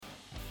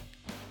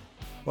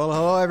Well,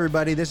 hello,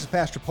 everybody. This is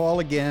Pastor Paul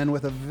again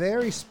with a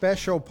very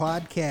special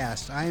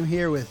podcast. I am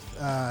here with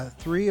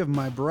three of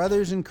my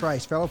brothers in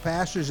Christ, fellow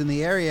pastors in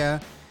the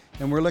area,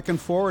 and we're looking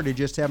forward to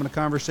just having a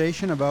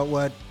conversation about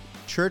what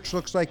church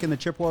looks like in the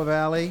Chippewa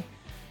Valley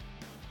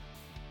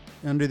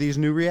under these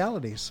new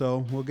realities.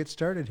 So we'll get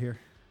started here.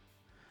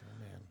 Oh,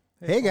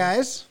 man. Hey,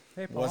 guys.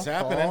 Hey, Paul. What's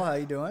happening? Paul, how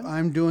you doing?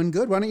 I'm doing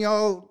good. Why don't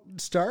y'all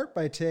start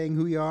by saying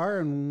who you are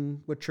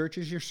and what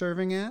churches you're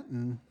serving at?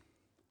 And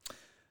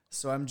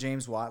So I'm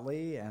James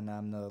Watley, and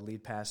I'm the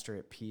lead pastor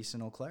at Peace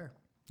in Eau Claire.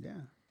 yeah.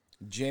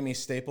 Jamie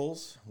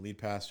Staples, lead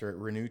pastor at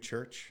Renew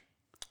Church.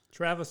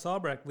 Travis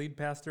Albrecht, lead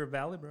pastor of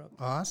Valley Brook.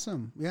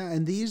 Awesome. Yeah,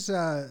 and these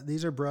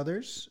are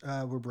brothers.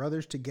 We're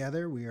brothers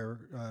together. We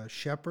are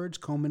shepherds,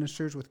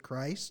 co-ministers with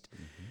Christ,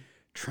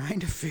 trying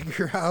to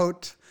figure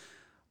out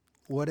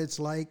what it's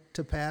like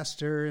to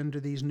pastor into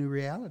these new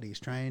realities,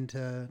 trying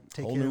to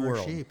take Whole care of new our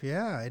world. sheep.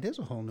 Yeah, it is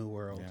a whole new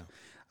world.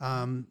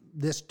 Yeah.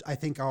 This, I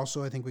think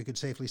we could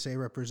safely say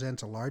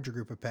represents a larger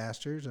group of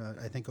pastors.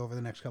 I think over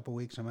the next couple of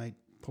weeks, I might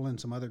pull in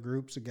some other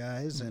groups of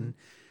guys and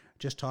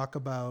just talk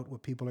about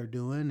what people are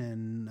doing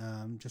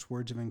and just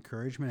words of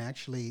encouragement.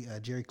 Actually,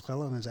 Jerry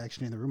Clellan is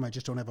actually in the room. I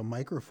just don't have a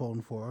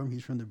microphone for him.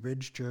 He's from the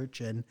Bridge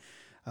Church, and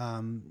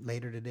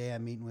later today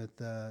I'm meeting with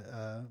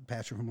a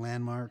pastor from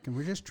Landmark, and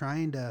we're just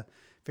trying to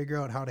figure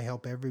out how to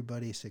help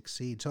everybody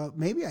succeed. So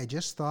maybe I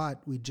just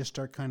thought we'd just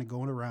start kind of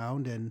going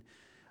around and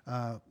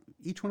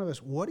each one of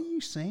us, what are you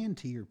saying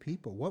to your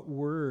people? What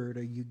word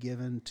are you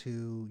giving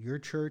to your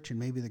church and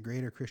maybe the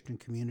greater Christian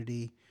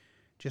community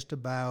just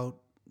about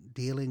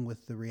dealing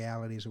with the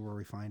realities of where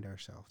we find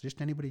ourselves?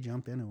 Just anybody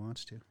jump in who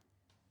wants to.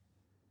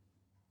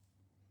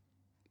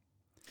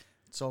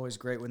 It's always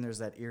great when there's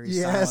that eerie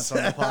Yes.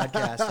 silence on the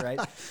podcast, right?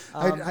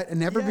 I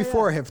never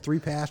before have three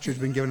pastors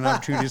been given an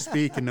opportunity to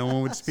speak and no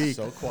one would speak.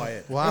 So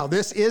quiet. Wow,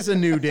 this is a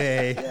new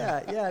day.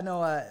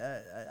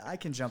 I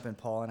can jump in,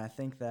 Paul, and I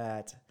think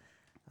that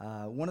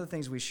one of the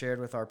things we shared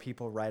with our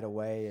people right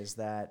away is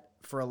that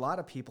for a lot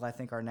of people, I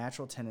think our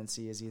natural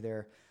tendency is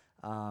either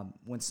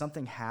when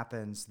something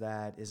happens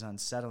that is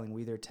unsettling,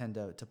 we either tend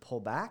to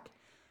pull back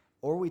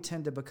or we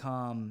tend to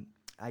become,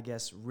 I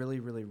guess, really,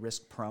 really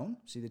risk prone.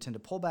 So you either tend to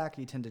pull back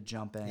or you tend to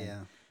jump in.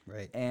 Yeah,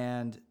 right.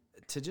 And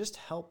to just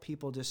help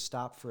people just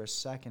stop for a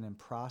second and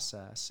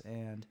process.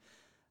 And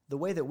the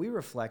way that we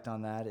reflect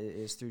on that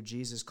is through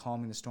Jesus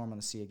calming the storm on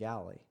the Sea of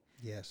Galilee.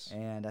 Yes.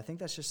 And I think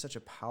that's just such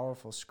a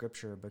powerful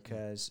scripture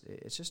because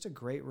it's just a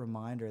great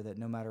reminder that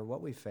no matter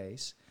what we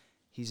face,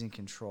 He's in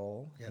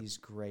control, Yep. He's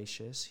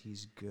gracious,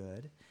 He's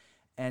good.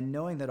 And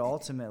knowing that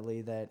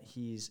ultimately that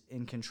He's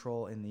in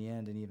control in the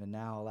end and even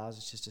now allows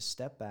us just to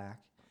step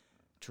back,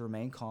 to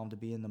remain calm, to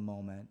be in the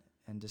moment,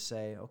 and to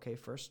say, okay,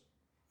 first,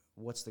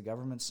 what's the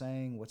government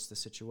saying? What's the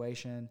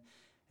situation?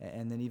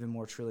 And then even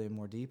more truly and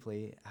more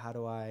deeply, how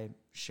do I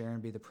share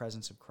and be the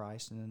presence of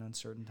Christ in an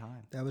uncertain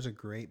time? That was a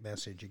great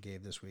message you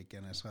gave this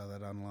weekend. I saw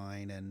that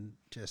online and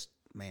just,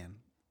 man,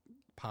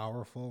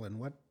 powerful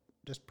and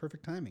just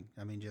perfect timing.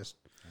 I mean, just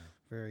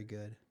very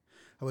good.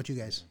 How about you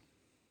guys?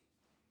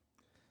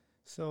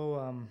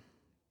 So,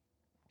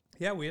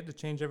 we had to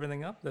change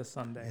everything up this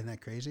Sunday. Isn't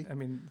that crazy? I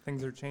mean,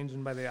 things are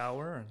changing by the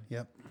hour.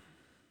 Yep.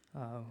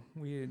 And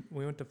we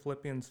went to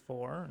Philippians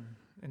 4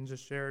 and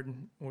just shared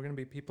we're going to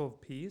be people of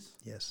peace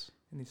Yes.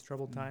 in these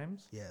troubled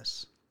times.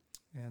 Yes.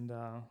 And,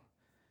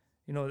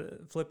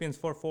 Philippians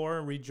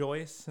 4:4,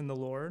 rejoice in the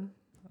Lord.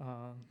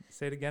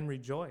 Say it again,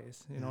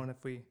 rejoice. And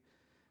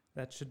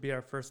that should be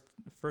our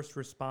first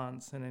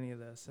response in any of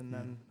this. And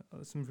then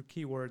some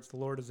key words, the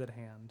Lord is at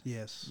hand.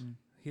 Yes.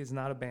 He has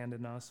not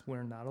abandoned us.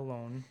 We're not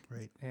alone.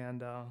 Right.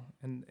 And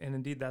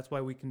indeed, that's why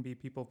we can be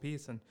people of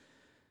peace. And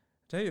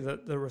I tell you,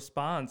 the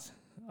response,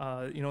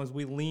 as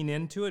we lean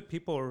into it,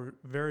 people are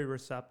very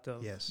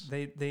receptive. Yes.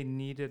 They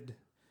needed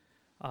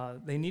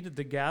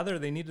to gather.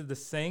 They needed to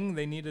sing.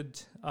 They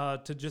needed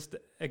to just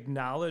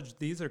acknowledge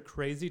these are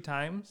crazy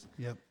times.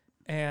 Yep.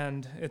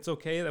 And it's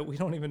okay that we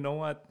don't even know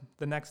what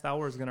the next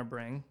hour is going to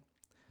bring,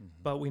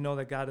 but we know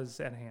that God is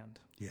at hand.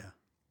 Yeah,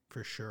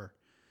 for sure.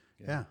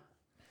 Yeah.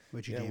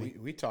 What'd you do?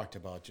 We talked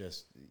about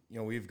just,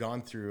 we've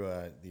gone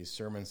through these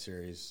sermon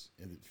series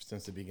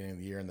since the beginning of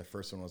the year, and the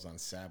first one was on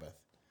Sabbath.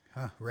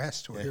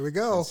 Rest. Well, here we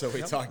go. And so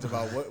we talked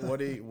about what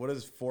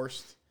does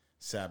forced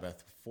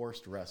Sabbath,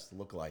 forced rest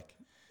look like?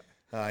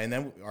 And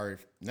then our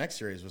next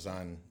series was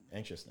on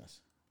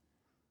anxiousness.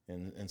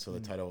 And so the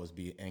title was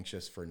Be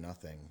Anxious for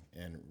Nothing.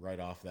 And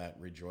right off that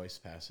rejoice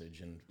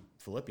passage in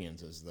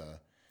Philippians is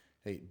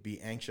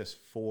be anxious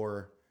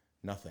for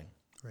nothing.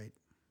 Right.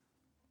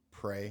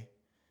 Pray,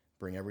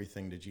 bring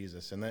everything to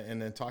Jesus. And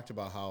then talked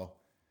about how,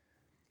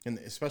 and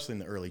especially in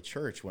the early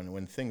church,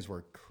 when things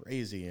were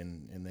crazy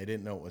and they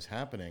didn't know what was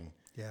happening,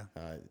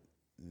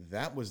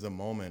 that was the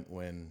moment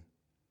when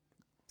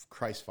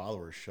Christ's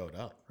followers showed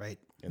up. Right.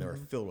 And they were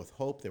filled with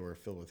hope. They were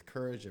filled with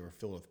courage. They were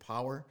filled with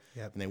power.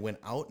 Yep. And they went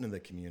out into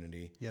the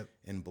community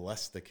and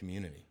blessed the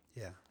community.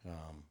 Yeah.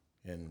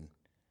 And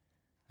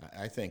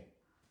I think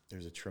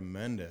there's a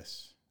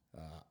tremendous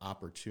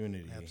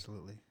opportunity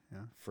Absolutely.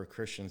 Yeah. for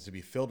Christians to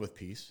be filled with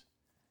peace,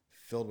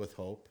 filled with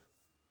hope,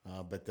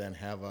 but then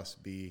have us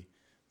be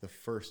the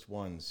first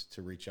ones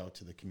to reach out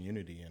to the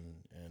community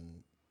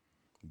and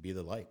be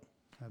the light.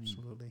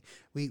 Absolutely.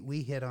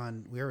 We hit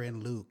on, we were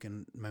in Luke,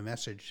 and my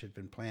message had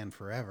been planned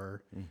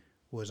forever,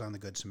 was on the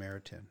Good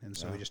Samaritan. And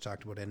so we just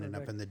talked about ending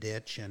up in the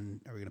ditch, and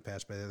are we going to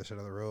pass by the other side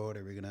of the road?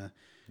 Are we going to,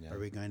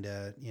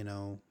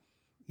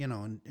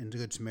 and the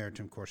Good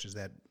Samaritan, of course, is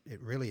that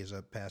it really is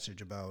a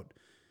passage about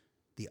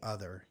the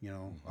other,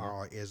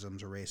 our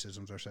isms or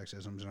racisms or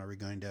sexisms, and are we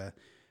going to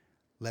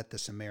let the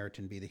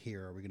Samaritan be the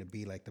hero? Are we going to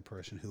be like the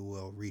person who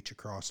will reach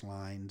across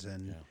lines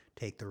and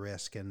take the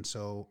risk? And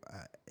so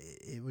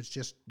it was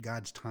just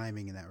God's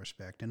timing in that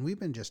respect. And we've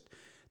been just,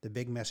 the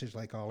big message,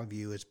 like all of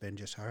you, has been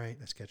just, all right,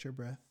 let's catch our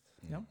breath.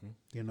 Yep.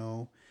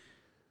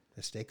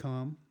 Let's stay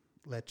calm.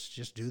 Let's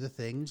just do the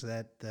things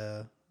that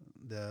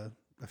the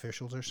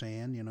officials are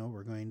saying.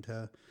 We're going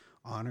to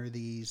honor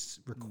these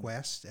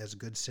requests as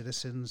good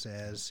citizens,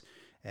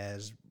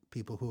 as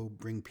people who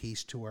bring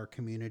peace to our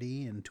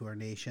community and to our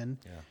nation.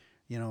 Yeah.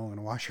 We're going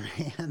to wash our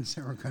hands,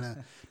 and we're going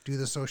to do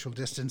the social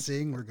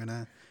distancing. We're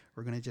going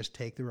to just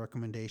take the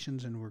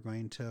recommendations, and we're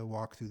going to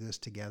walk through this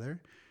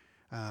together.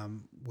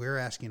 We're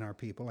asking our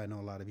people, I know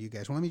a lot of you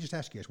guys, well, let me just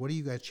ask you guys, what are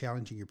you guys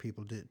challenging your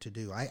people to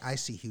do? I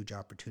see huge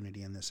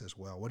opportunity in this as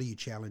well. What are you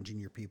challenging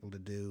your people to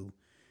do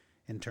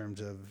in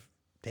terms of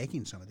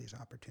taking some of these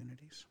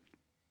opportunities?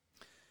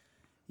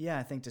 Yeah,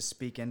 I think to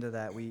speak into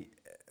that,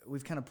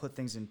 we've kind of put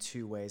things in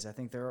two ways. I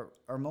think there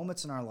are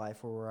moments in our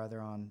life where we're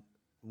either on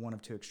one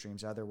of two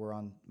extremes. Either we're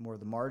on more of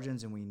the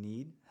margins and we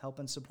need help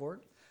and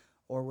support,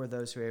 or we're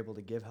those who are able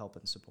to give help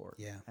and support.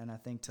 Yeah. And I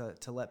think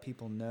to let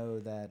people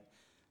know that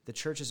the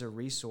church is a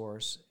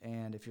resource,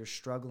 and if you're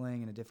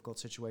struggling in a difficult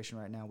situation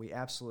right now, we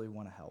absolutely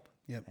want to help.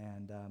 Yep.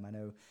 And I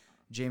know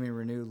Jamie and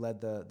Renew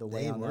led the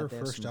way on that. They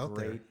were first out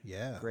there.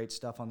 Yeah. Great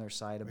stuff on their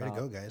site about way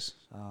to go, guys.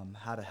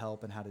 How to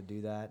help and how to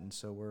do that. And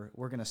so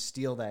we're going to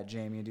steal that,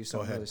 Jamie, and do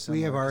something really similar.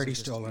 We have already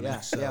stolen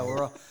it.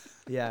 So.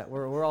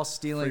 We're all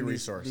stealing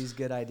these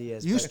good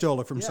ideas. You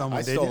stole it from someone.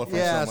 I stole it from someone.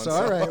 Yeah, so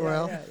all right.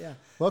 Well,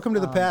 welcome to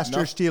the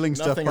Pastor Stealing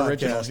Stuff nothing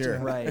original podcast. Here.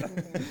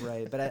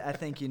 Right. But I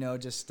think,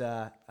 just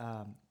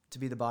to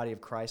be the body of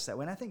Christ that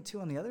way. And I think, too,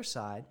 on the other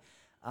side,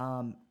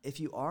 if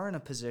you are in a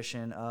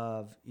position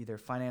of either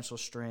financial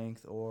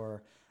strength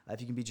or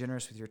if you can be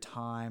generous with your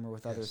time or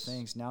with other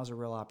things, now's a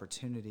real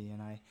opportunity.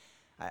 And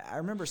I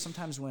remember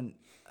sometimes when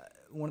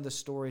one of the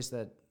stories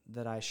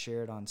that I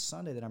shared on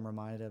Sunday that I'm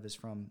reminded of is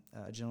from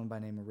a gentleman by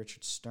the name of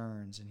Richard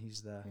Stearns, and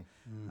he's the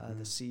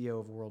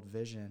CEO of World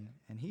Vision.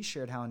 And he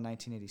shared how in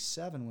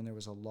 1987, when there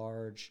was a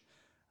large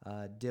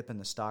dip in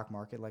the stock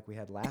market like we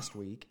had last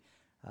week,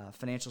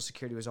 financial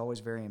security was always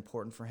very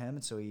important for him.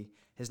 And so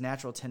his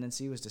natural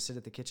tendency was to sit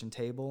at the kitchen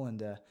table and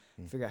to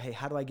figure out, hey,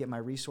 how do I get my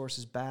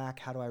resources back?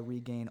 How do I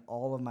regain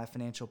all of my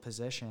financial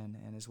position?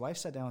 And his wife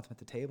sat down with him at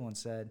the table and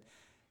said,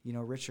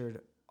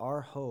 Richard,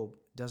 our hope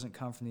doesn't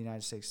come from the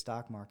United States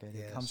stock market.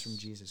 It comes from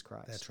Jesus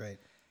Christ. That's right.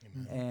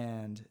 Amen.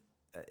 And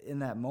in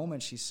that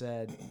moment, she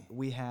said,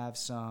 we have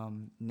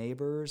some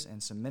neighbors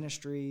and some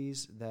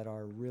ministries that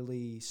are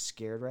really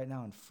scared right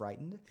now and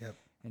frightened. Yep.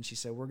 And she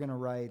said, we're going to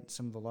write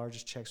some of the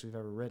largest checks we've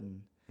ever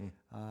written.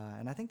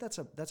 And I think that's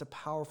a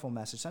powerful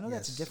message. So I know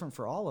that's different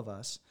for all of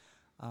us,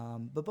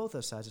 but both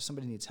those sides. If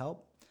somebody needs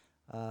help,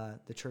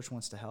 the church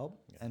wants to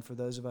help. Yeah. And for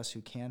those of us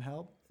who can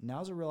help,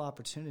 now's a real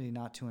opportunity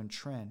not to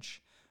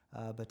entrench,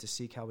 but to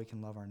seek how we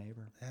can love our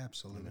neighbor.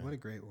 Absolutely. Amen. What a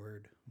great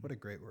word. What a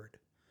great word.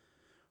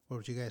 What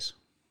would you guys?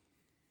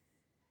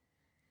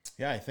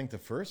 Yeah, I think the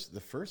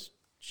first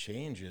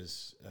change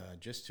is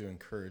just to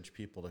encourage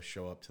people to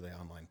show up to the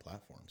online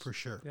platforms. For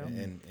sure. Yeah.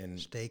 And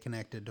stay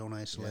connected, don't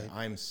isolate. Yeah,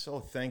 I'm so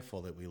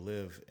thankful that we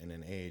live in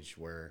an age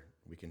where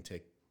we can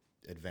take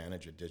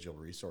advantage of digital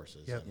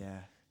resources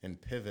and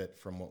pivot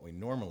from what we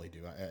normally do.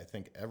 I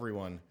think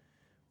everyone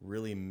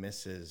really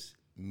misses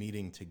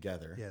meeting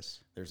together. Yes.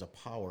 There's a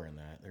power in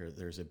that.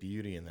 There's a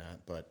beauty in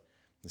that, but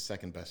the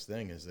second best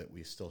thing is that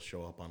we still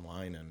show up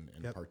online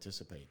and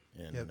participate.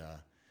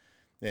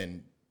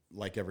 And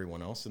like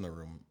everyone else in the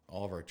room,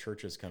 all of our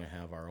churches kind of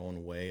have our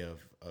own way of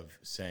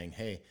saying,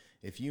 hey,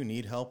 if you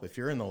need help, if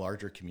you're in the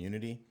larger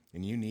community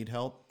and you need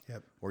help,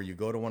 or you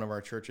go to one of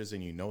our churches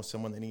and you know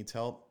someone that needs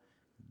help,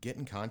 get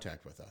in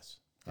contact with us.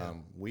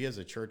 We as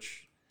a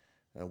church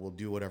will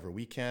do whatever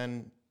we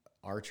can.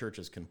 Our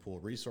churches can pool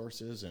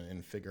resources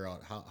and figure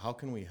out how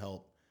can we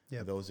help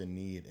those in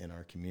need in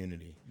our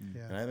community.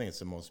 Yeah. And I think it's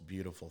the most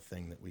beautiful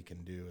thing that we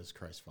can do as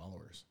Christ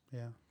followers.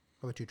 Yeah.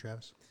 How about you,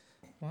 Travis?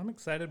 Well, I'm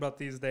excited about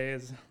these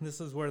days.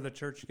 This is where the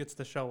church gets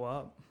to show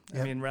up.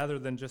 Yep. I mean, rather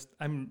than just,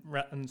 I'm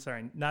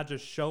sorry, not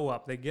just show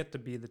up, they get to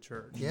be the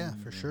church. Yeah,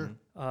 for sure.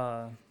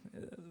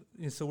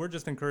 So we're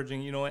just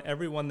encouraging,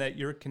 everyone that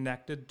you're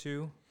connected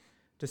to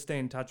stay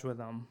in touch with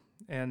them.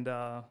 And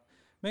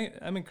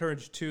I'm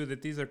encouraged, too,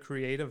 that these are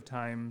creative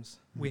times.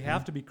 We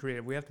have to be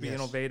creative. We have to be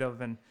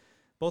innovative. And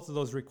both of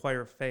those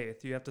require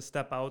faith. You have to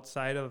step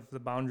outside of the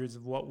boundaries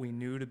of what we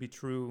knew to be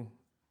true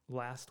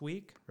last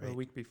week or the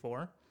week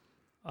before.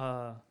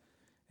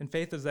 And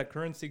faith is that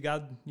currency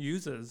God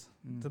uses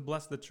to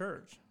bless the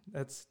church.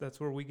 That's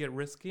where we get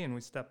risky and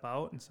we step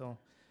out. And so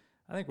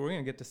I think we're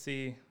going to get to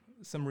see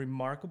some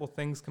remarkable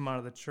things come out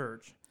of the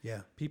church.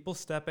 Yeah. People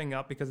stepping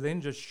up because they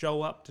didn't just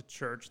show up to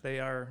church. They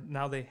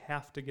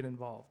have to get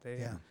involved.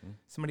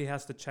 Somebody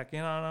has to check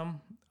in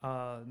on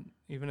them,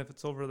 even if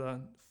it's over the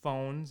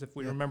phones, if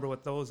we remember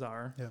what those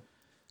are,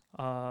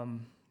 or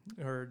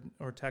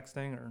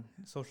texting or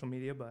social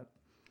media, but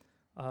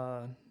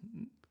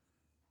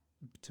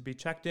to be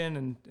checked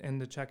in and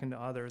to check into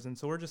others. And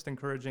so we're just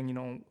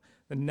encouraging,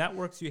 the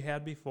networks you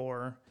had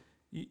before,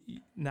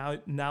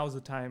 now's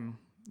the time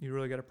you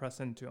really got to press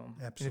into them.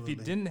 Absolutely.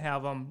 And if you didn't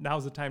have them,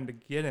 now's the time to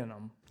get in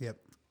them. Yep.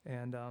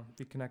 And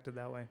be connected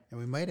that way. And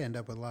we might end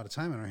up with a lot of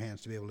time on our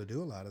hands to be able to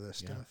do a lot of this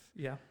stuff.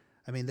 Yeah.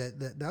 I mean,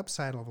 the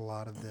upside of a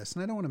lot of this,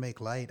 and I don't want to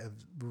make light of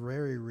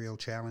very real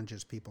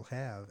challenges people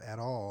have at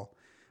all,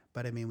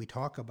 but I mean, we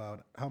talk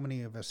about how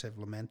many of us have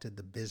lamented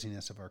the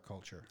busyness of our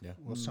culture. Yeah.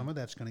 Well, some of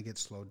that's going to get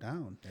slowed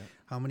down. Yeah.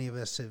 How many of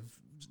us have,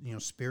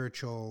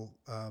 spiritual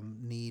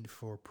need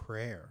for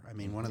prayer? I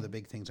mean, one of the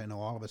big things I know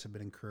all of us have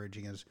been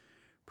encouraging is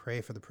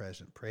pray for the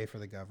president, pray for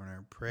the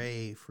governor,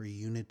 pray for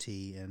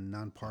unity and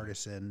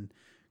nonpartisan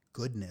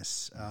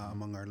goodness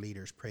among our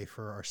leaders, pray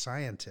for our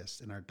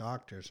scientists and our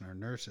doctors and our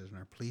nurses and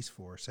our police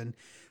force, and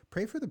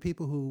pray for the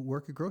people who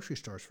work at grocery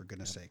stores, for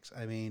goodness sakes.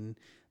 I mean,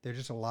 there's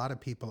just a lot of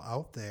people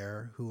out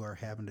there who are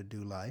having to do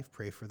life.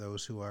 Pray for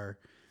those who are,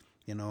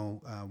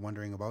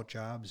 wondering about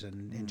jobs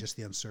and just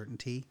the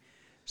uncertainty.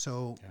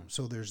 So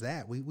there's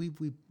that.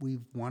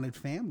 We've wanted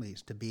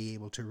families to be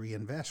able to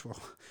reinvest. Well,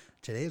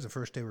 today is the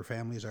first day where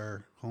families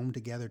are home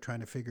together trying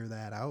to figure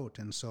that out.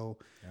 And so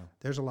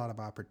there's a lot of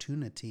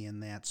opportunity in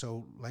that.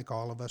 So like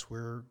all of us,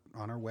 we're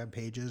on our web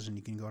pages, and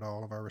you can go to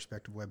all of our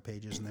respective web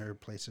pages, and there are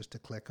places to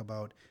click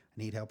about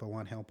I need help, I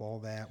want help, all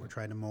that. We're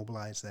trying to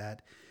mobilize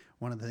that.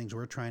 One of the things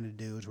we're trying to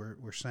do is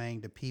we're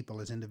saying to people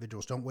as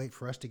individuals, don't wait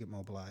for us to get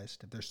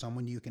mobilized. If there's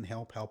someone you can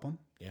help them.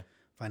 Yeah.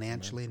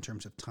 Financially, in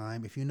terms of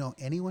time. If you know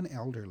anyone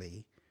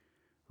elderly,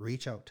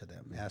 reach out to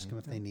them. Ask them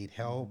if they need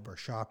help or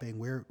shopping.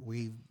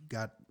 We've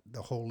got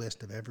the whole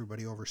list of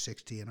everybody over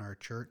 60 in our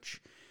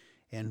church,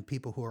 and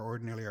people who are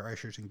ordinarily our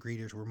ushers and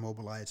greeters. We're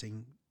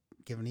mobilizing,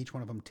 giving each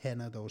one of them 10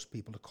 of those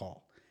people to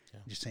call. Yeah.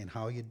 Just saying,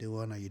 how are you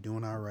doing? Are you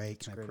doing all right?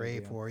 Can I pray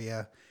for you?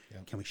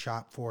 Yeah. Can we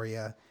shop for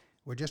you?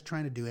 We're just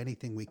trying to do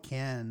anything we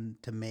can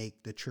to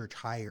make the church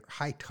high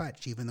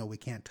touch, even though we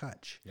can't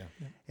touch. Yeah.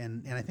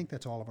 And I think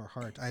that's all of our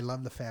hearts. I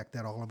love the fact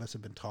that all of us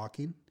have been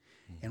talking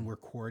and we're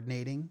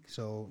coordinating.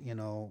 So,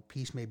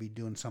 Peace may be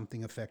doing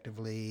something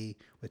effectively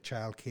with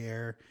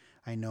childcare.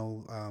 I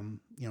know,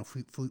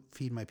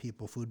 Feed My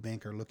People Food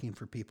Bank are looking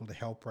for people to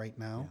help right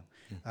now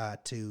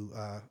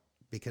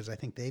because I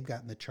think they've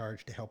gotten the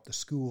charge to help the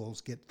schools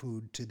get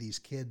food to these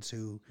kids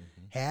who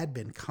had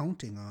been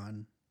counting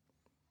on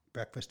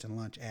breakfast and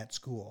lunch at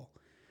school.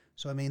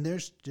 So, I mean,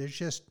 there's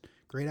just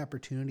great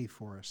opportunity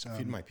for us.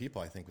 Feed My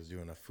People, I think, was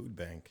doing a food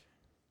bank.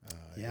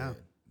 The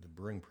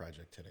Brewing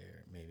Project today,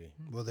 or maybe.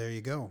 Well, there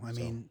you go. I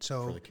mean,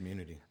 for the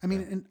community. I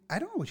mean, and I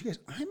don't know what you guys,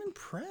 I'm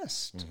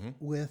impressed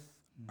with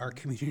our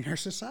community, our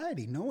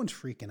society. No one's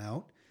freaking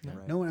out.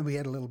 Right. No one. We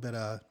had a little bit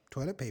of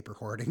toilet paper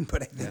hoarding,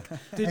 but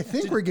I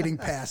think we're getting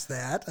past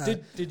that.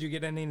 Did you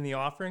get any in the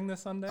offering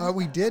this Sunday?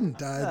 We didn't.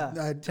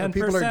 10%.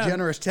 People are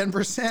generous. 10%.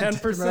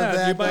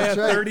 10%. You buy a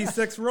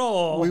 36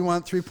 roll. We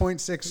want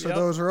 3.6 for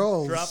those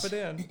rolls. Drop it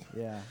in.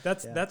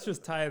 That's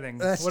just tithing.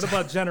 What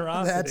about That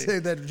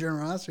generosity?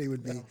 generosity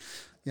would be,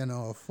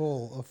 a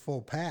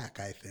full pack.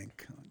 I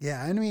think.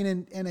 Yeah, I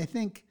mean, and I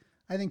think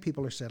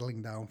people are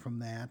settling down from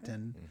that,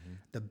 and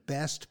the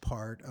best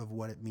part of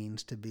what it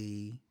means to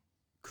be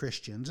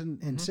Christians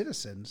and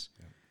citizens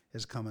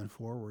is coming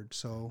forward.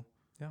 So,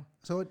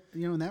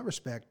 in that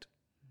respect,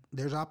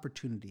 there's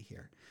opportunity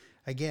here.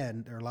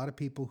 Again, there are a lot of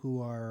people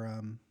who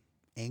are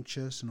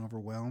anxious and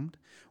overwhelmed.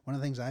 One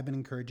of the things I've been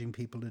encouraging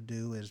people to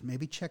do is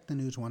maybe check the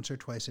news once or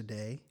twice a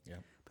day,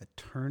 but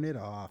turn it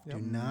off. Do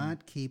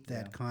not keep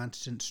that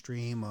constant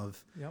stream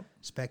of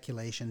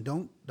speculation.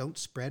 Don't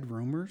spread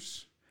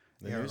rumors.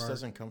 The news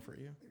doesn't comfort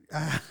you?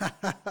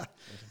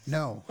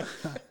 No.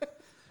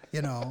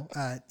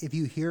 If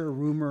you hear a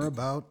rumor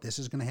about this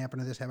is going to happen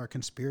to this, have our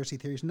conspiracy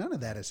theories, none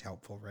of that is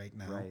helpful right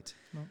now. Right.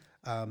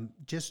 No.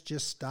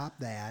 Just stop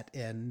that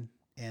and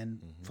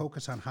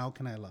focus on how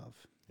can I love.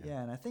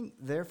 Yeah, and I think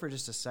there for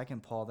just a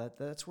second, Paul,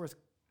 that's worth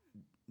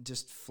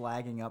just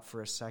flagging up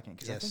for a second,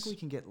 because I think we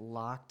can get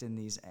locked in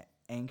these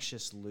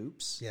anxious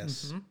loops.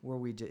 Yes.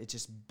 Where it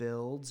just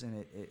builds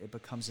and it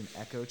becomes an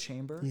echo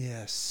chamber.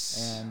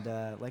 Yes. And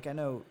I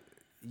know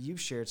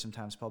you've shared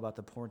sometimes, Paul, about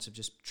the importance of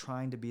just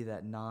trying to be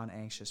that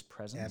non-anxious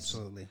presence.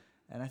 Absolutely.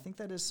 And I think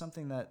that is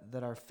something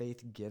that our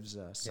faith gives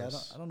us.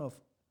 Yes. So I don't know if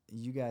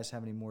you guys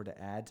have any more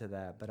to add to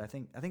that, but I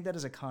think that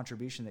is a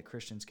contribution that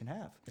Christians can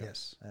have.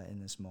 Yes.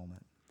 In this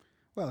moment.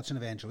 Well, it's an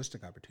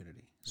evangelistic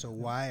opportunity. So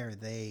why are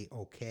they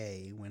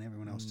okay when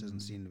everyone else doesn't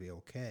seem to be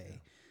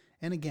okay?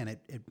 And again,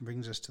 it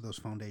brings us to those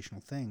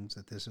foundational things,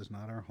 that this is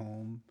not our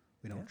home.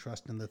 We don't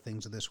trust in the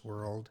things of this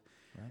world.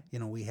 Right. You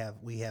know, we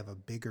have a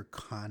bigger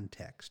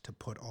context to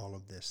put all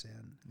of this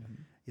in. Mm-hmm.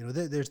 You know,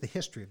 there's the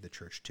history of the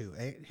church too.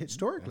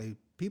 Historically,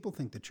 people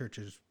think the church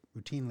is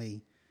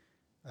routinely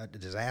a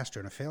disaster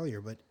and a failure,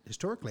 but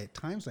historically, at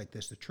times like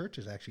this, the church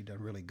has actually done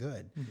really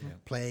good. Mm-hmm. Yeah.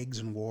 Plagues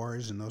and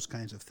wars and those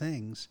kinds of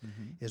things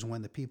is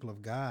when the people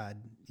of God,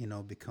 you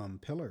know, become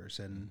pillars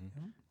and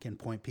can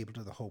point people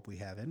to the hope we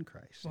have in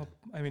Christ. Well,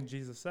 I mean,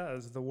 Jesus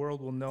says the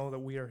world will know that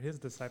we are his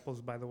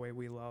disciples by the way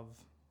we love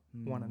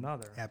one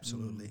another.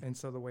 Absolutely. And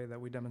so the way that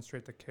we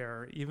demonstrate the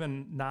care,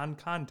 even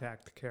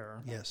non-contact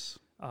care, yes,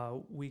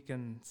 we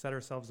can set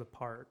ourselves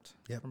apart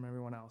from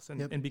everyone else and,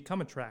 Yep. and become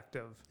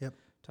attractive Yep.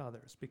 to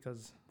others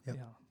because Yep.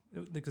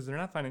 because they're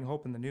not finding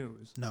hope in the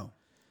news No.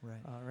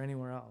 Right. or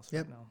anywhere else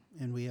Yep. right now.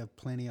 And we have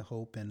plenty of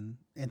hope, and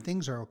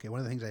things are okay. One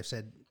of the things I've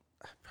said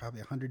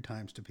probably 100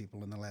 times to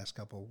people in the last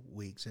couple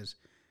weeks is,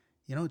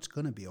 you know, it's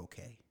going to be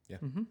okay. Yeah.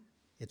 Mm-hmm.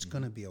 It's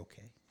going to be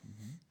okay.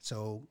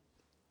 So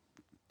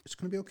it's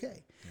going to be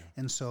okay. Yeah.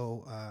 And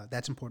so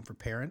that's important for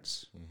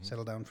parents.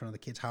 Settle down in front of the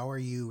kids. How are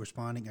you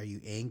responding? Are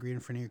you angry in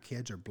front of your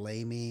kids or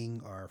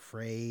blaming or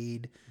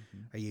afraid?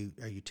 Are you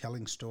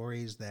telling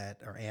stories that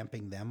are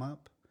amping them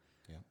up?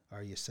 Yeah.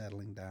 Are you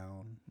settling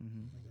down?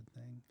 A good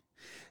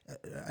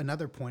thing.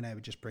 Another point I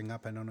would just bring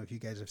up, I don't know if you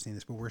guys have seen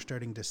this, but we're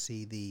starting to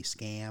see the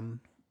scam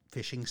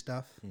phishing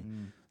stuff.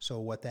 So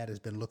what that has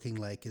been looking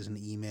like is an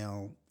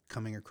email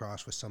coming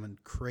across with some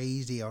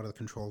crazy out of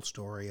control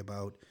story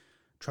about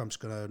Trump's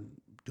going to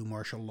do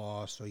martial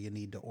law, so you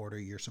need to order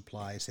your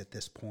supplies at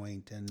this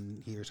point,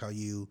 and here's how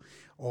you,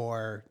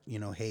 or, you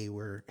know, hey,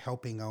 we're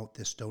helping out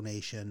this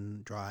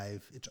donation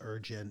drive. It's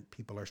urgent.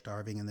 People are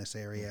starving in this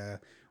area.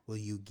 Will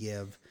you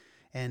give?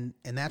 And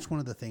that's one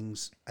of the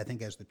things I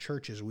think as the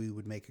churches we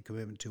would make a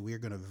commitment to. We're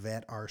going to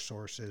vet our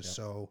sources. Yep.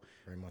 So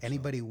Very much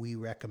anybody we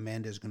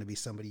recommend is going to be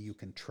somebody you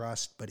can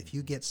trust. But if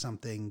you get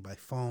something by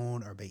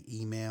phone or by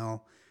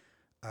email,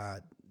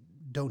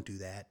 don't do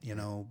that. You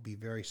know, be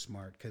very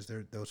smart, because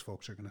those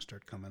folks are going to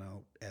start coming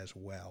out as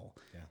well.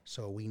 Yeah.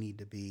 So we need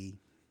to be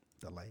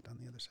the light on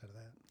the other side of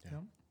that.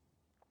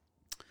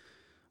 Yeah.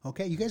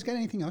 Okay, you guys got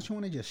anything else you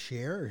want to just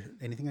share? Or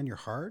anything on your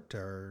heart?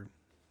 Or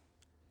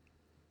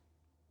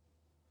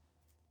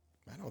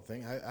I don't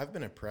think I've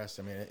been impressed.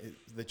 I mean,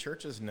 the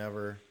church is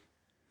never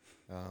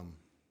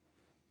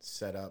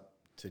set up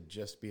to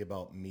just be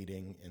about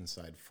meeting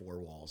inside four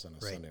walls on a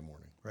Right. Sunday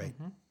morning. right?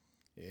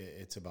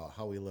 It's about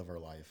how we live our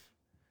life,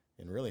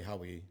 and really how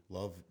we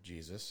love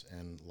Jesus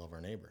and love our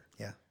neighbor.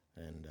 Yeah,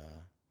 And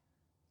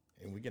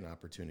we get an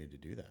opportunity to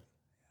do that.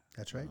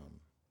 that's right.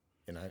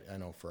 And I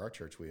know for our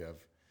church we have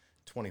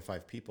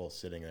 25 people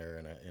sitting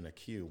there in a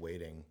queue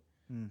waiting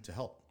to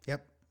help.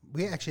 Yep.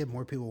 We actually have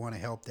more people want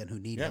to help than who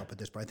need Yeah. help at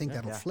this point. I think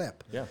that'll Yeah.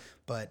 flip. Yeah.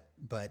 But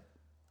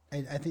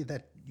I think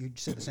that you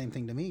said the same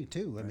thing to me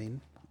too. I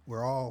mean,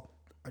 we're all,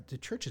 the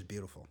church is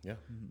beautiful. Yeah.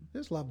 I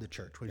just love the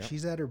church. When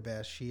she's at her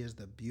best, she is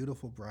the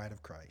beautiful bride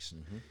of Christ.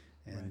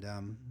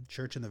 And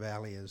church in the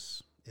valley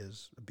is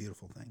a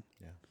beautiful thing.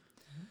 Yeah.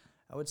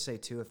 I would say,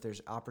 too, if there's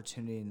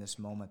opportunity in this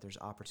moment, there's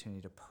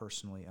opportunity to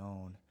personally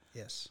own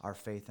Yes. our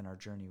faith and our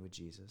journey with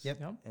Jesus.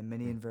 Yep. And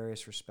many in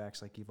various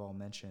respects, like you've all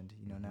mentioned,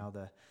 you know, now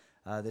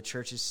the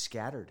church is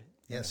scattered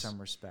in Yes.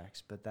 some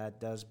respects, but that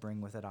does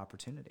bring with it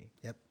opportunity.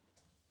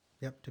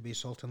 Yep. To be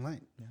salt and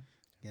light. Yeah.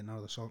 Getting out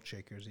of the salt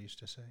shakers, they used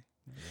to say.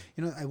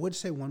 You know, I would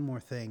say one more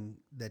thing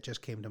that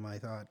just came to my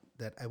thought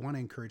that I want to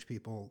encourage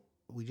people.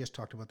 We just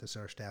talked about this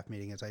at our staff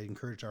meeting, as I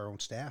encouraged our own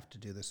staff to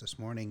do this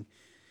morning,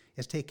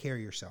 is take care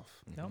of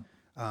yourself. Yep.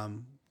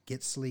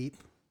 Get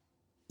sleep,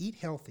 eat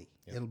healthy.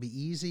 Yep. It'll be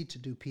easy to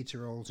do pizza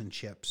rolls and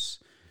chips,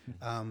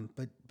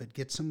 but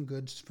get some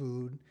good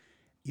food.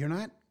 You're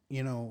not,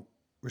 you know,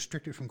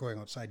 restricted from going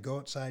outside. Go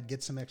outside,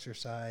 get some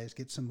exercise,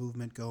 get some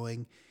movement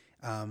going.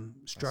 Outside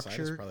is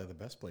Structure. probably the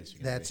best place you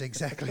can That's be.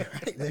 exactly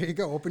right. There you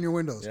go. Open your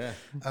windows.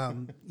 Yeah.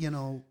 You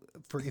know,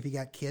 for if you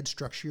got kids,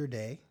 structure your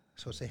day.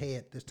 So say, hey,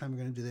 at this time we're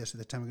going to do this. At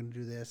this time we're going to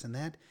do this, and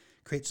that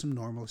creates some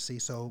normalcy.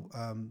 So,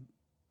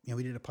 you know,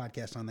 we did a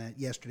podcast on that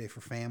yesterday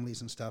for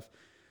families and stuff.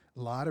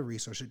 A lot of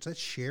resources. Let's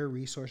share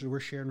resources. We're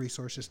sharing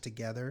resources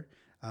together.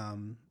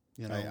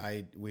 You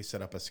know, we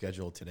set up a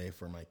schedule today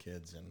for my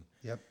kids, and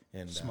yep.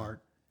 and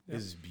Smart. It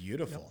is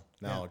beautiful.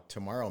 Now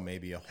tomorrow may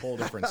be a whole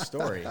different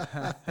story.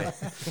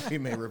 We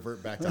may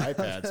revert back to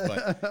iPads,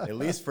 but at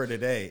least for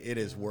today, it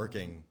is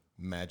working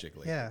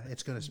magically. Yeah,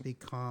 it's going to speak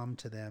calm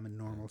to them and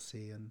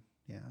normalcy, and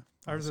yeah.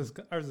 Ours is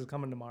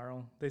coming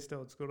tomorrow. They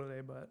still at school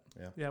today, but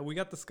Yeah. we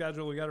got the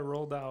schedule. We got it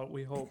rolled out.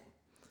 We hope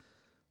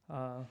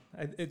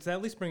it's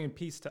at least bringing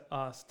peace to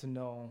us to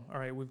know. All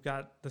right, we've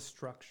got the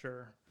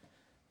structure,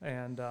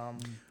 and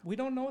we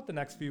don't know what the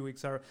next few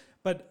weeks are.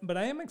 But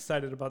I am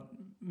excited about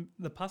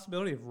the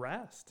possibility of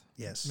rest.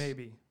 Yes.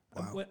 Maybe.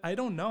 Wow. I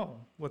don't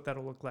know what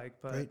that'll look like,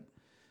 but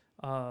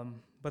Right.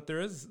 but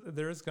there is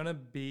going to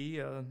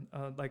be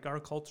like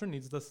our culture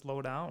needs to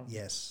slow down.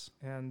 Yes.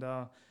 And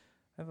I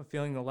have a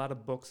feeling a lot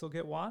of books will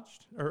get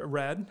watched or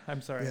read.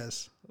 I'm sorry.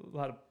 Yes. A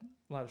lot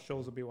of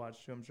shows will be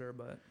watched too, I'm sure.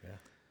 But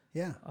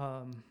Yeah.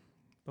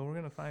 but we're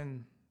gonna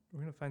find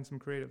We're going to find some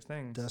creative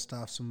things. Dust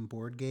off some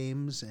board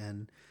games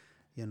and,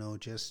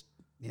 just,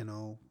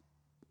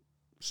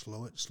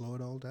 slow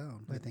it all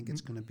down. I think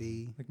it's going to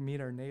be... Like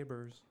meet our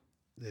neighbors.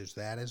 There's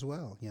that as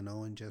well,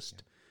 and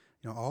just...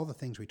 all the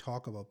things we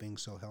talk about being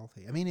so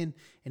healthy. I mean,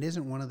 and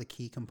isn't one of the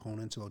key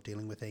components about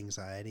dealing with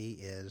anxiety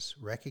is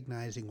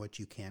recognizing what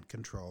you can't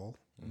control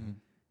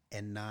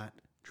and not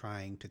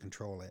trying to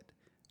control it,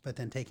 but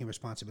then taking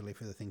responsibility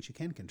for the things you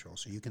can control.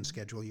 So you can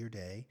schedule your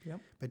day,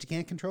 but you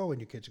can't control when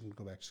your kids are going to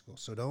go back to school.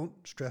 So don't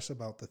stress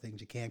about the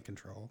things you can't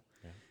control.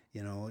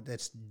 Yeah.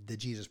 That's the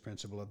Jesus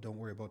principle of don't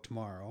worry about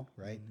tomorrow,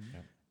 right?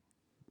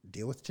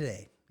 Deal with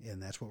today,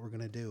 and that's what we're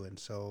going to do. And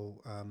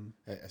so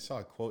I saw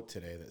a quote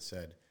today that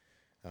said,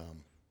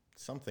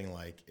 something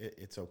like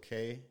it's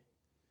okay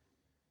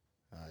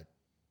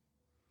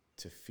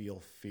to feel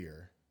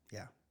fear.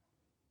 Yeah.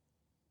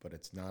 But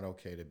it's not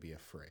okay to be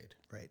afraid.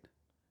 Right.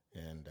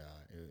 And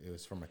it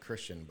was from a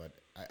Christian, but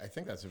I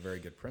think that's a very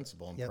good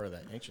principle and part of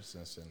that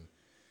anxiousness and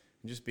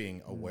just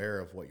being aware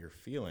of what you're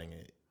feeling.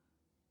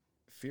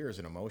 Fear is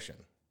an emotion.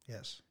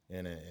 Yes.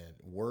 And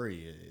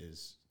worry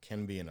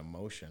can be an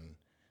emotion.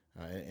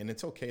 And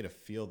it's okay to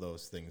feel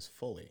those things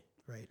fully.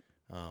 Right.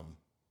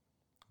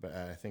 But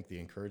I think the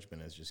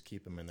encouragement is just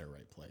keep them in their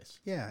right place.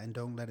 Yeah, and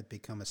don't let it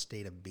become a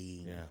state of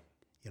being.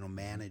 Yeah.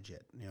 Manage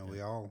it.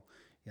 We all,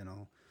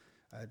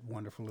 a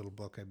wonderful little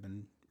book I've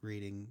been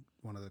reading,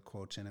 one of the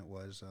quotes in it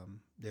was,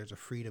 there's a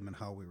freedom in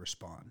how we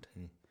respond.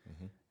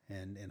 Mm-hmm.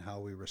 And how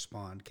we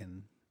respond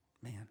can,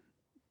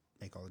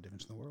 make all the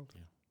difference in the world.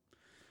 Yeah.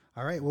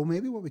 All right, well,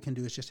 maybe what we can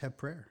do is just have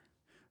prayer.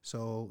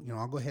 So,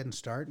 I'll go ahead and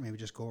start, maybe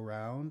just go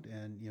around,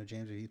 and,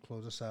 James, if you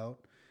close us out.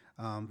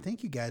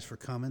 Thank you guys for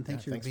coming.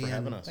 Thanks for being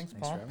having us. Thanks,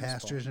 Paul.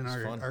 Pastors in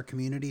our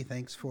community.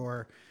 Thanks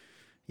for,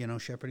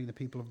 shepherding the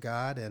people of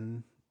God.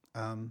 And,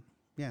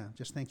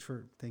 just thanks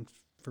for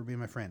being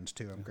my friends,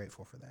 too. I'm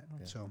grateful for that.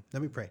 Yeah. So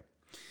let me pray.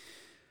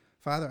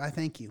 Father, I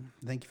thank you.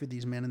 Thank you for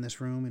these men in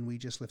this room, and we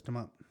just lift them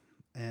up.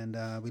 And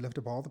we lift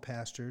up all the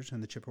pastors in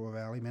the Chippewa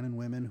Valley, men and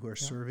women who are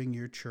serving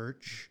your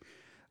church.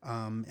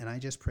 And I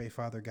just pray,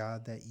 Father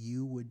God, that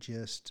you would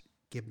just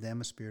give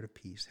them a spirit of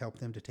peace. Help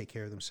them to take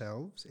care of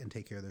themselves and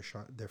take care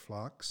of their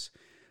flocks.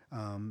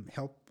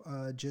 Help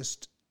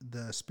just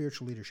the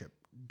spiritual leadership.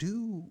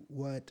 Do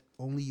what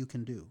only you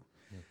can do.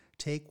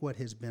 Take what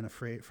has been a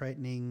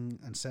frightening,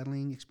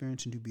 unsettling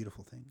experience and do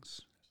beautiful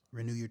things.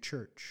 Renew your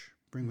church.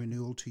 Bring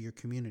renewal to your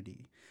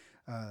community.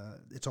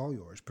 It's all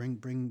yours.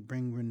 Bring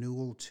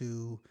renewal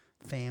to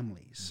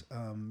families.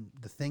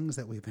 The things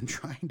that we've been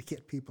trying to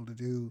get people to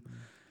do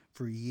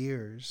for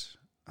years.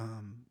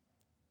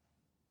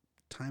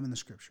 Time in the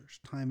scriptures,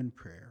 time in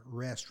prayer,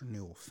 rest,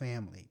 renewal,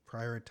 family,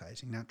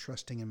 prioritizing, not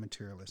trusting in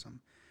materialism.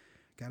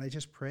 God, I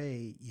just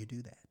pray you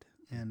do that.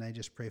 And I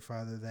just pray,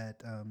 Father,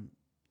 that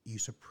you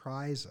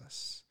surprise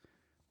us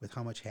with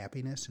how much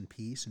happiness and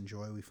peace and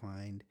joy we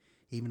find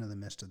even in the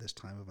midst of this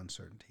time of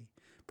uncertainty.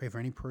 Pray for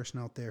any person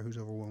out there who's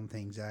overwhelmed with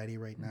anxiety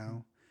right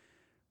now.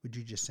 Would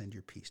you just send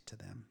your peace to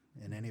them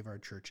in any of our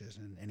churches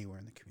and anywhere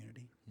in the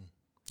community?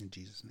 In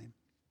Jesus' name.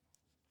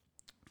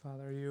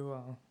 Father, you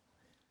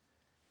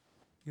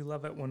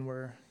love it when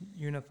we're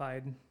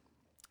unified,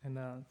 and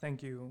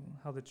thank you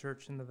how the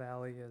church in the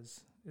valley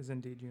is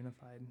indeed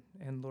unified.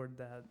 And Lord,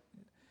 that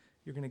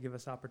you're going to give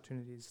us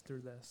opportunities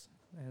through this,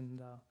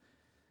 and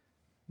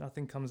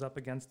nothing comes up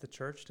against the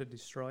church to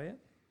destroy it.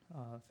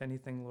 If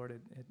anything,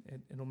 Lord,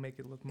 it'll make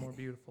it look more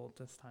beautiful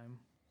this time.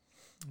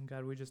 And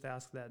God, we just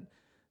ask that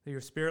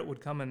your Spirit would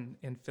come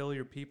and fill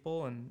your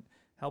people and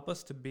help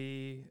us to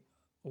be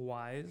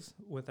wise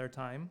with our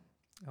time.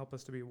 Help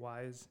us to be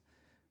wise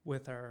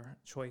with our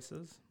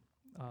choices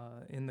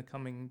in the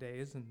coming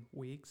days and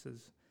weeks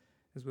as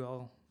we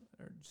all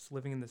are just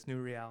living in this new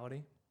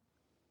reality.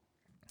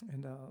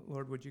 And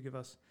Lord, would you give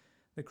us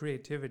the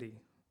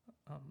creativity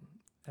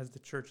as the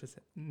church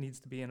needs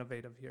to be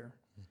innovative here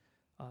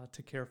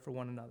to care for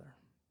one another.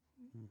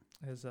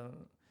 As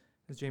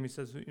Jamie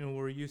says,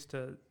 we're used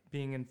to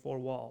being in four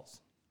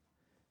walls.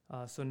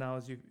 So now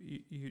as you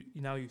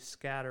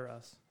scatter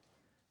us,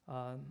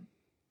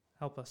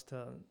 help us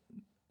to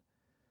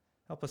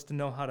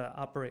know how to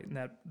operate in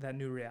that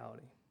new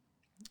reality.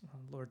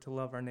 Lord, to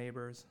love our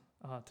neighbors,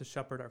 to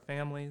shepherd our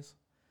families,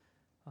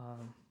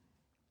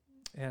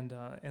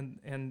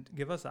 and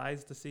give us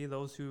eyes to see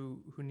those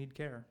who need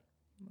care.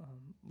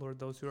 Lord,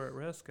 those who are at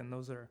risk and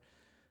those that are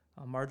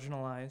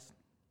marginalized.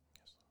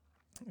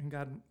 And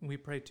God, we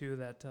pray too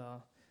that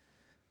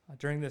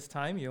during this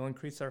time you'll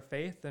increase our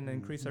faith and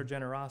increase our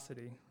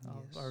generosity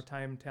of our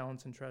time,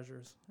 talents, and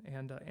treasures,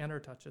 and our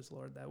touches,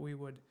 Lord, that we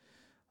would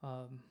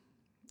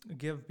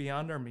give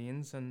beyond our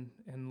means, and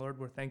Lord,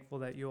 we're thankful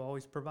that you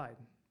always provide.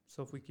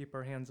 So if we keep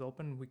our hands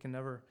open, we can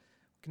never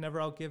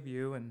outgive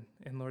you, and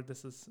Lord,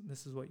 this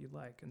is what you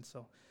like. And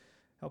so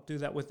help do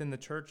that within the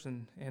church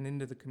and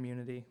into the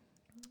community.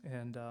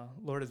 And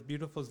Lord, as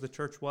beautiful as the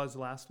church was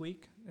last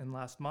week and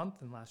last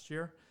month and last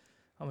year,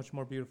 how much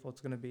more beautiful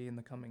it's going to be in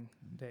the coming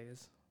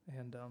days.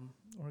 And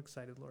we're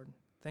excited, Lord.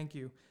 Thank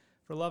you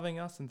for loving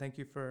us, and thank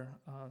you for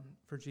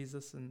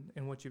Jesus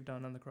and what you've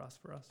done on the cross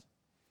for us.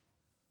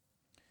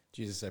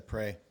 Jesus, I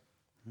pray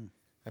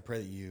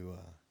that you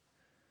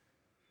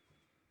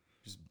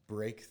just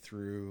break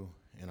through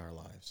in our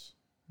lives.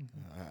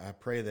 I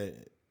pray that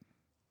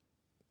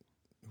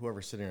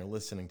whoever's sitting or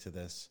listening to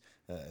this,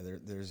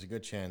 there's a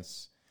good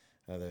chance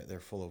that they're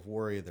full of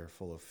worry, they're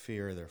full of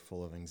fear, they're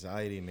full of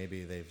anxiety.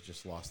 Maybe they've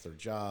just lost their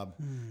job.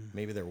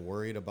 Maybe they're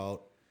worried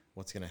about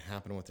what's going to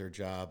happen with their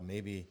job.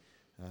 Maybe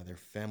their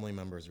family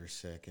members are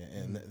sick.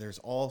 And there's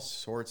all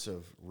sorts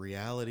of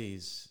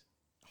realities,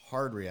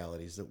 hard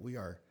realities that we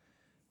are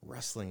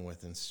wrestling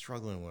with and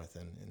struggling with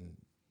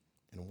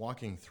and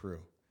walking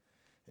through.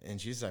 And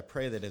Jesus, I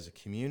pray that as a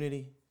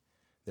community,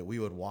 that we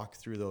would walk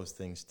through those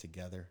things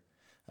together.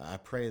 I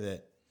pray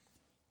that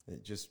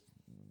just,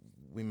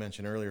 we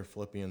mentioned earlier,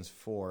 Philippians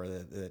 4,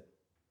 that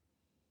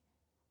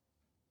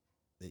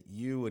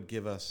you would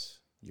give us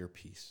your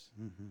peace,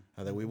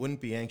 that we wouldn't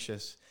be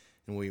anxious,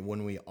 and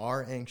when we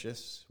are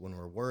anxious, when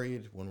we're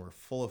worried, when we're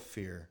full of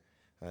fear,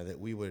 that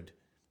we would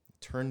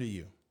turn to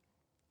you,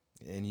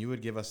 and you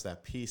would give us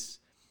that peace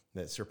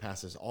that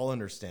surpasses all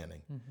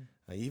understanding,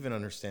 even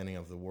understanding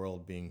of the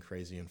world being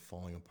crazy and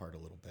falling apart a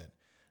little bit.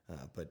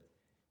 But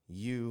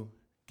you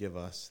give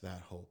us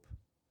that hope.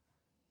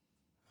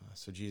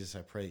 So Jesus,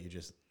 I pray that you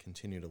just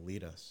continue to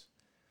lead us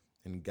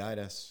and guide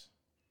us.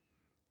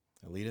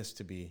 Lead us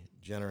to be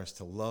generous,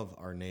 to love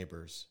our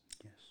neighbors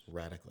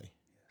radically.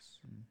 Yes.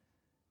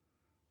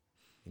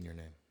 In your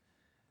name.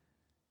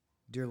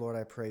 Dear Lord,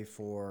 I pray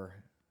for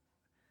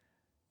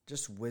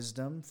just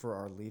wisdom for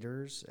our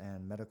leaders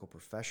and medical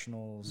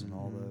professionals and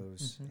all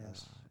those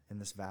in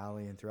this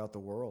valley and throughout the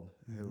world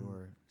who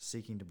are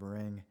seeking to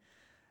bring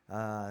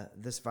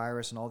this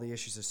virus and all the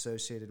issues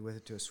associated with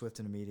it to a swift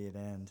and immediate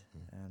end.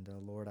 And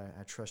Lord,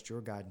 I trust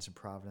your guidance and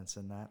providence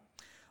in that.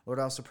 Lord,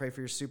 I also pray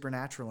for your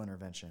supernatural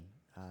intervention.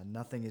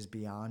 Nothing is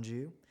beyond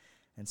you.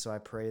 And so I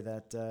pray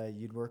that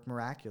you'd work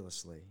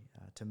miraculously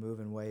to move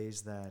in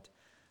ways that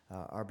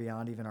are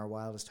beyond even our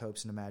wildest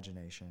hopes and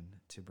imagination,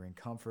 to bring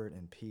comfort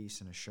and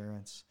peace and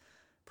assurance.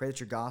 Pray that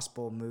your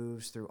gospel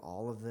moves through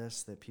all of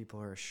this, that people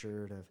are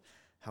assured of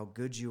how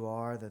good you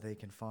are, that they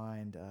can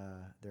find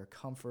their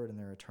comfort and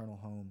their eternal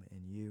home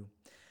in you.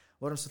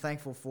 Lord, I'm so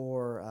thankful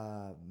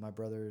for my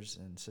brothers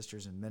and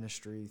sisters in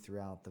ministry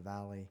throughout the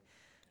valley.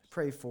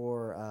 Pray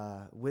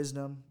for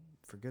wisdom,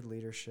 for good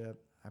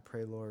leadership. I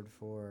pray, Lord,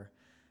 for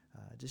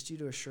just you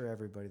to assure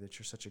everybody that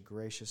you're such a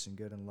gracious and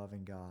good and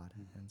loving God.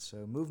 And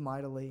so move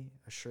mightily,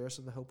 assure us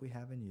of the hope we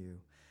have in you,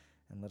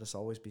 and let us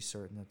always be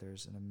certain that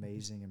there's an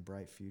amazing and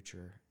bright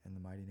future in the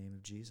mighty name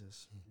of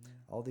Jesus.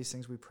 All these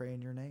things we pray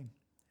in your name.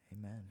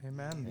 Amen.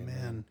 Amen.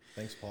 Amen.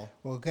 Thanks, Paul.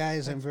 Well,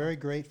 guys, I'm very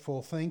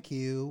grateful. Thank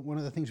you. One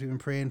of the things we've been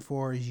praying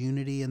for is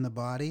unity in the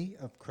body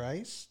of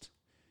Christ.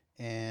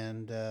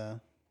 And I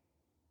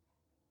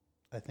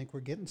think we're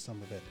getting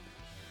some of it.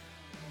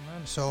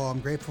 Amen. So I'm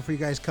grateful for you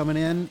guys coming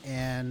in.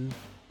 And,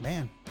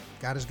 man,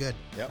 God is good.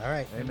 Yep. All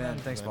right. Amen.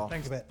 Thanks, Paul.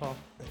 Thanks, You bet. Paul.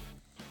 Right.